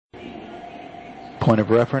Point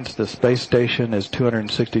of reference, the space station is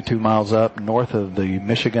 262 miles up north of the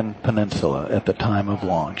Michigan Peninsula at the time of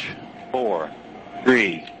launch. 4,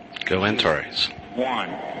 3. Go Antares. 1.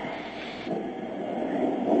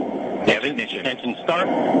 Engine start.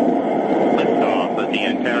 Liftoff of the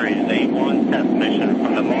Antares A1 test mission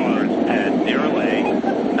from the Mars Pad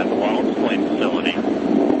 0A at the Wallops Flight Facility.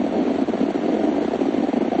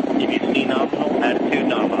 EVC nominal, attitude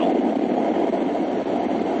nominal.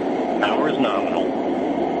 Power is nominal.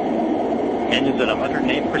 Engines at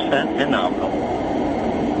 108% and nominal.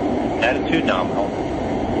 Attitude nominal.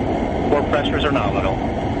 Core pressures are nominal.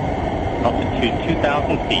 Altitude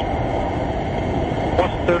 2,000 feet.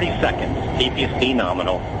 Plus 30 seconds. APC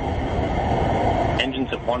nominal.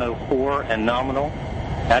 Engines at 104 and nominal.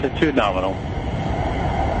 Attitude nominal.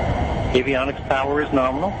 Avionics power is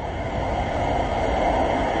nominal.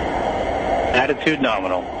 Attitude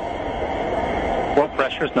nominal. Core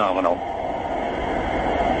pressure is nominal.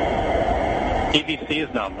 AVC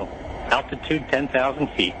is nominal. Altitude 10,000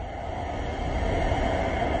 feet.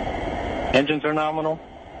 Engines are nominal.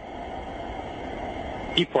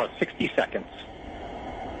 T plus 60 seconds.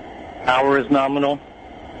 Power is nominal.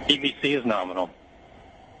 EVC is nominal.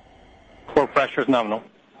 Core pressure is nominal.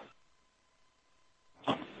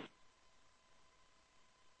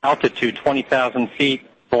 Altitude 20,000 feet.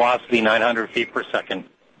 Velocity 900 feet per second.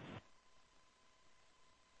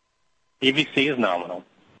 EVC is nominal.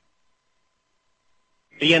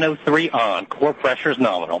 VNO3 on. Core pressure is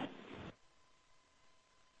nominal.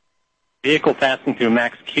 Vehicle passing through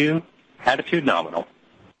max Q. Attitude nominal.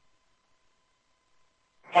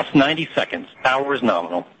 Plus 90 seconds. Power is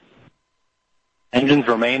nominal. Engines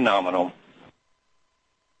remain nominal.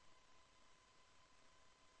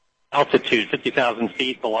 Altitude 50,000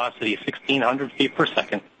 feet. Velocity 1,600 feet per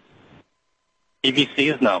second.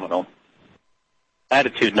 EVC is nominal.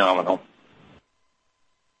 Attitude nominal.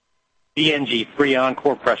 VNG3 on.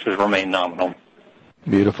 Core pressures remain nominal.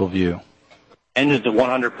 Beautiful view. Engines at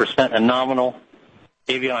 100% and nominal.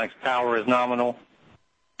 Avionics power is nominal.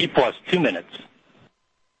 E plus 2 minutes.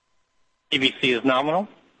 EVC is nominal.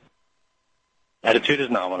 Attitude is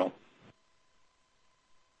nominal.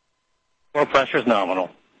 Core pressure is nominal.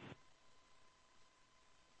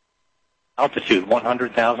 Altitude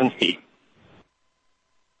 100,000 feet.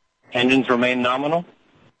 Engines remain nominal.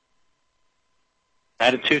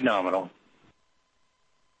 Attitude nominal.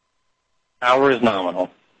 Power is nominal.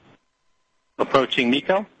 Approaching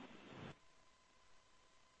MECO.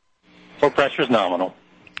 Core pressure is nominal.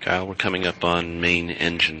 Kyle, we're coming up on main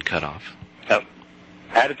engine cutoff. Yep.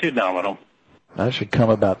 Attitude nominal. That should come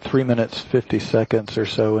about 3 minutes, 50 seconds or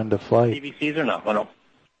so into flight. EVCs are nominal.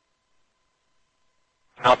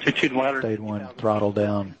 Altitude 100. Stage 1, throttle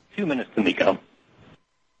down. 2 minutes to MECO.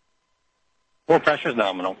 Core pressure is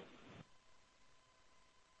nominal.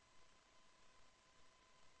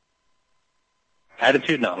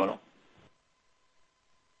 Attitude nominal.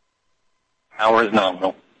 Power is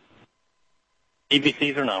nominal.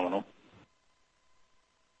 EVCs are nominal.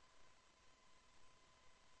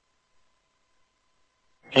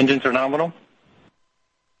 Engines are nominal.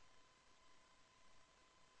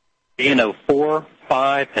 VNO 4,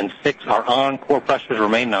 5, and 6 are on. Core pressures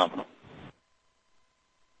remain nominal.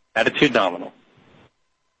 Attitude nominal.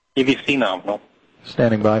 EVC nominal.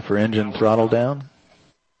 Standing by for engine throttle down.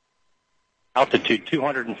 Altitude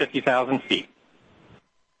 250,000 feet.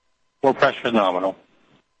 Core pressure is nominal.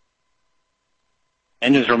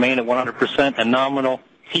 Engines remain at 100% and nominal.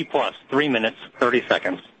 T plus 3 minutes, 30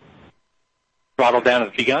 seconds. Throttle down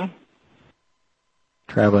has begun.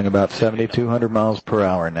 Traveling about 7,200 miles per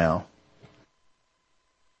hour now.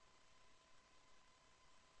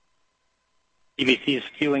 EVC is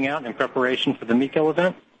queuing out in preparation for the MECO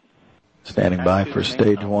event. Standing by for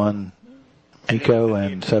stage 1, MECO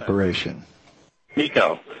and separation.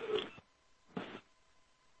 MECO.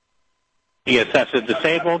 ESS is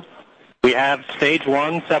disabled. We have stage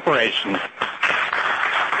 1 separation.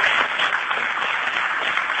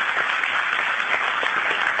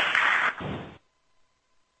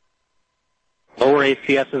 Lower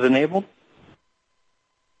ACS is enabled.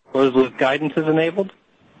 Closed loop guidance is enabled.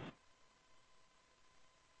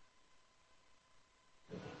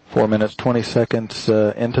 4 minutes, 20 seconds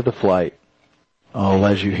into the flight. All,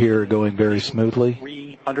 as you hear, going very smoothly.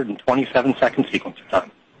 327 second sequencer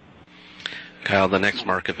time. Kyle, the next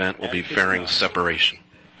mark event will be fairing separation.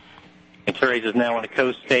 Antares is now in a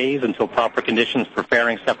coast phase until proper conditions for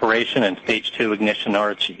fairing separation and stage 2 ignition are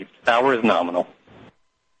achieved. Power is nominal.